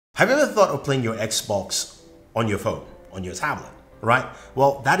Have you ever thought of playing your Xbox on your phone, on your tablet, right?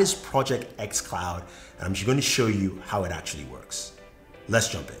 Well, that is Project xCloud, and I'm just going to show you how it actually works. Let's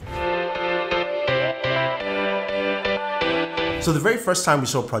jump in. So the very first time we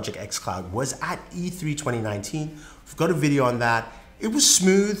saw Project xCloud was at E3 2019. We've got a video on that. It was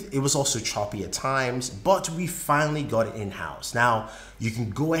smooth, it was also choppy at times, but we finally got it in-house. Now, you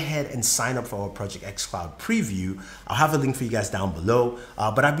can go ahead and sign up for our Project xCloud preview. I'll have a link for you guys down below,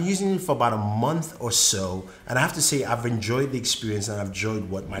 but I've been using it for about a month or so, and I have to say I've enjoyed the experience and I've enjoyed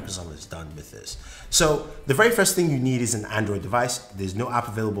what Microsoft has done with this. So the very first thing you need is an Android device. There's no app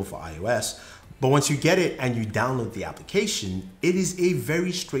available for iOS. But once you get it and you download the application, it is a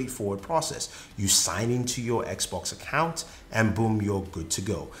very straightforward process. You sign into your Xbox account and boom, you're good to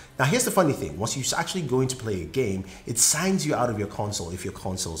go. Now here's the funny thing, once you actually go in to play a game, it signs you out of your console if your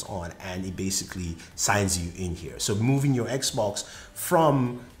console's on, and it basically signs you in here. So moving your Xbox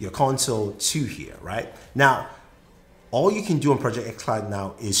from your console to here, right? Now, all you can do on Project xCloud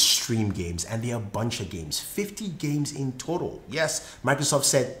now is stream games, and there are a bunch of games, 50 games in total. Yes, Microsoft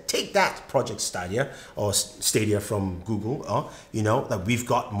said, take that, Project Stadia, or Stadia from Google, you know, that we've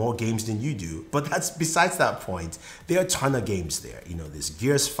got more games than you do. But that's besides that point. There are a ton of games there. You know, there's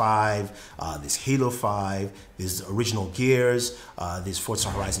Gears 5, there's Halo 5, there's original Gears, there's Forza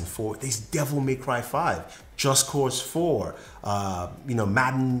Horizon 4, there's Devil May Cry 5, Just Cause 4, you know,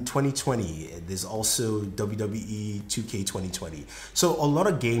 Madden 2020, there's also WWE 2K 2020. So a lot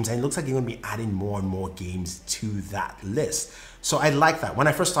of games, and it looks like they're gonna be adding more and more games to that list. So I like that. When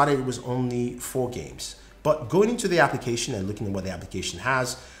I first started, it was only 4 games. But going into the application and looking at what the application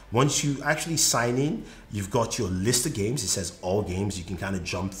has, once you actually sign in, you've got your list of games. It says all games. You can kind of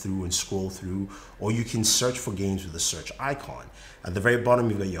jump through and scroll through, or you can search for games with a search icon. At the very bottom,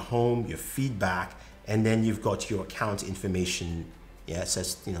 you've got your home, your feedback, and then you've got your account information. Yeah, it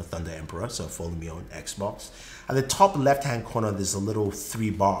says, you know, Thunder Emperor, so follow me on Xbox. At the top left-hand corner, there's a little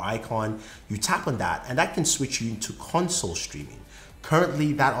 3-bar icon. You tap on that, and that can switch you into console streaming.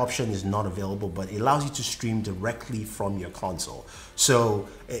 Currently, that option is not available, but it allows you to stream directly from your console. So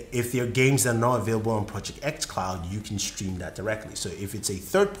if there are games that are not available on Project xCloud, you can stream that directly. So if it's a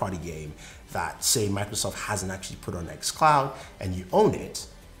third-party game that, say, Microsoft hasn't actually put on xCloud and you own it,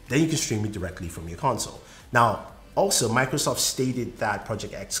 then you can stream it directly from your console. Now, also, Microsoft stated that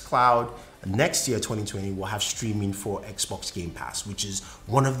Project xCloud next year, 2020, will have streaming for Xbox Game Pass, which is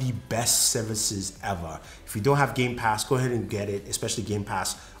one of the best services ever. If you don't have Game Pass, go ahead and get it, especially Game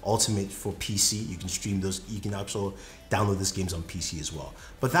Pass Ultimate for PC. You can stream those. You can also download these games on PC as well.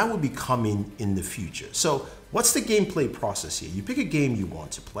 But that will be coming in the future. So what's the gameplay process here? You pick a game you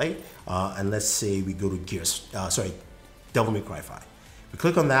want to play, and let's say we go to Devil May Cry 5. We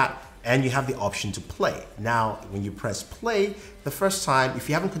click on that, and you have the option to play. Now, when you press play, the first time, if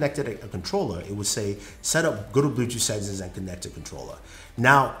you haven't connected a controller, it would say, go to Bluetooth settings and connect a controller.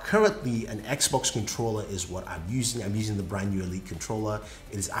 Now, currently, an Xbox controller is what I'm using. I'm using the brand new Elite controller.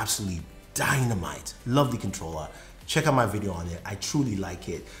 It is absolutely dynamite. Lovely controller. Check out my video on it. I truly like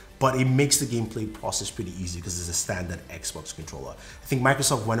it. But it makes the gameplay process pretty easy because it's a standard Xbox controller. I think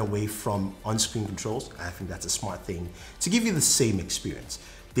Microsoft went away from on-screen controls. I think that's a smart thing to give you the same experience.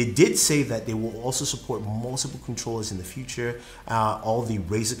 They did say that they will also support multiple controllers in the future, all the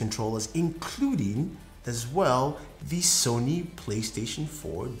Razer controllers, including as well the Sony PlayStation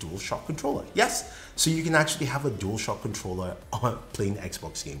 4 DualShock controller. Yes, so you can actually have a DualShock controller on playing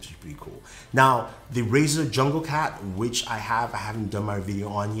Xbox games, which is pretty cool. Now, the Razer Jungle Cat, which I haven't done my video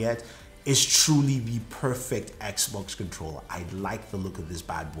on yet, is truly the perfect Xbox controller. I like the look of this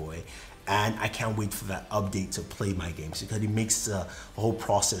bad boy, and I can't wait for that update to play my games because it makes the whole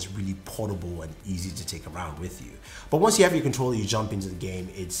process really portable and easy to take around with you. But once you have your controller, you jump into the game.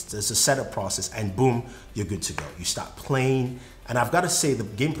 It's a setup process, and boom, you're good to go. You start playing, and I've got to say the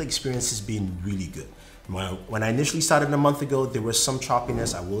gameplay experience has been really good. When I initially started a month ago, there was some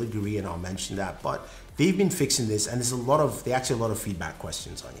choppiness. I will agree, and I'll mention that, but they've been fixing this, and there's actually a lot of feedback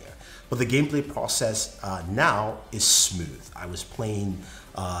questions on here. But the gameplay process now is smooth. I was playing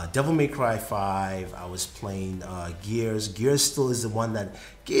Devil May Cry 5, I was playing Gears. Gears still is the one that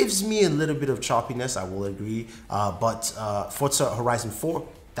gives me a little bit of choppiness, I will agree. But Forza Horizon 4,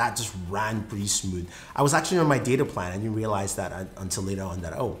 that just ran pretty smooth. I was actually on my data plan. I didn't realize that until later on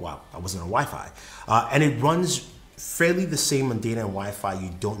that, oh wow, I wasn't on Wi-Fi. And it runs fairly the same on data and Wi-Fi.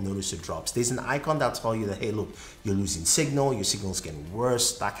 You don't notice the drops. There's an icon that'll tell you that, hey, look, you're losing signal, your signal's getting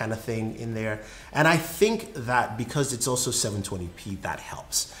worse, that kind of thing in there. And I think that because it's also 720p, that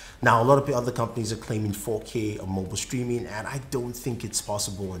helps. Now, a lot of the other companies are claiming 4K or mobile streaming, and I don't think it's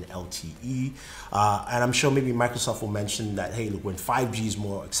possible in LTE. And I'm sure maybe Microsoft will mention that, hey, look, when 5G is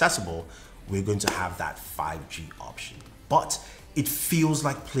more accessible, we're going to have that 5G option. But it feels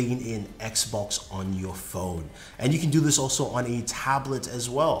like playing in Xbox on your phone. And you can do this also on a tablet as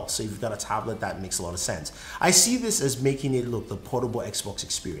well. So if you've got a tablet, that makes a lot of sense. I see this as making it look the portable Xbox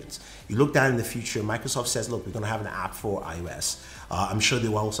experience. You look down in the future, Microsoft says, look, we're gonna have an app for iOS. I'm sure they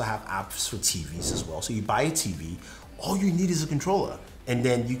will also have apps for TVs as well. So you buy a TV, all you need is a controller, and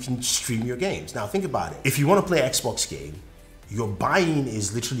then you can stream your games. Now think about it. If you wanna play an Xbox game, your buying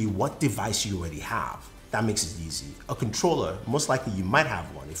is literally what device you already have. That makes it easy. A controller, most likely you might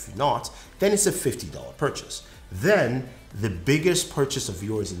have one. If you're not, then it's a $50 purchase. Then the biggest purchase of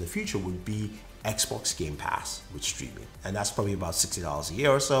yours in the future would be Xbox Game Pass with streaming. And that's probably about $60 a year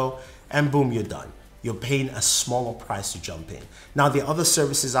or so. And boom, you're done. You're paying a smaller price to jump in. Now, the other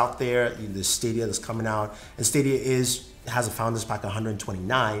services out there, the Stadia that's coming out, and Stadia has a founder's pack of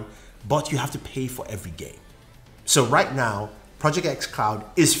 $129, but you have to pay for every game. So right now, Project xCloud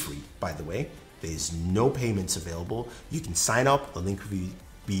is free, by the way. There's no payments available. You can sign up. The link will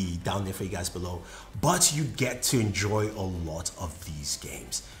be down there for you guys below. But you get to enjoy a lot of these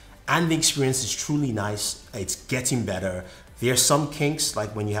games. And the experience is truly nice. It's getting better. There are some kinks,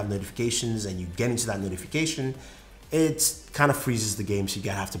 like when you have notifications and you get into that notification, it kind of freezes the game, so you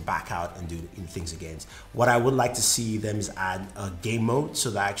have to back out and do things again. What I would like to see them is add a game mode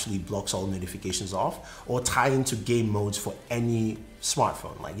so that actually blocks all notifications off, or tie into game modes for any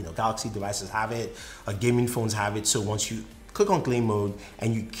smartphone. Like, you know, Galaxy devices have it, gaming phones have it. So once you click on game mode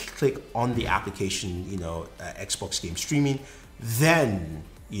and you click on the application, you know, Xbox game streaming, then,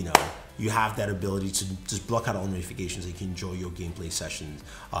 you know, you have that ability to just block out all notifications and you can enjoy your gameplay sessions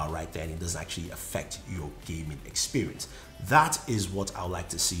right there, and it doesn't actually affect your gaming experience. That is what I would like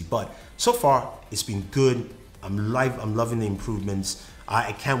to see. But so far, it's been good. I'm loving the improvements.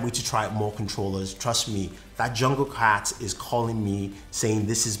 I can't wait to try out more controllers. Trust me, that Jungle Cat is calling me saying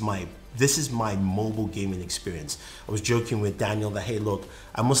this is my mobile gaming experience. I was joking with Daniel that, hey, look,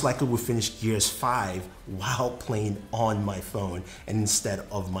 I most likely will finish Gears 5 while playing on my phone and instead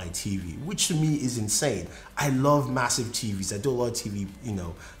of my TV, which to me is insane. I love massive TVs. I do a lot of TV, you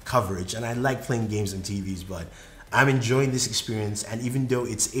know, coverage, and I like playing games on TVs, but I'm enjoying this experience. And even though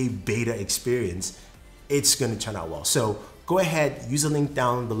it's a beta experience, it's gonna turn out well. So go ahead, use the link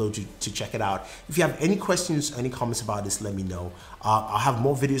down below to check it out. If you have any questions, any comments about this, let me know. I'll have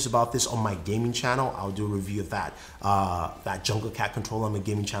more videos about this on my gaming channel. I'll do a review of that Jungle Cat controller on my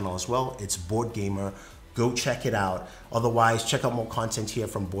gaming channel as well. It's Board Gamer. Go check it out. Otherwise, check out more content here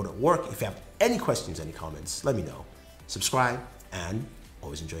from Board at Work. If you have any questions, any comments, let me know. Subscribe, and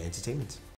always enjoy entertainment.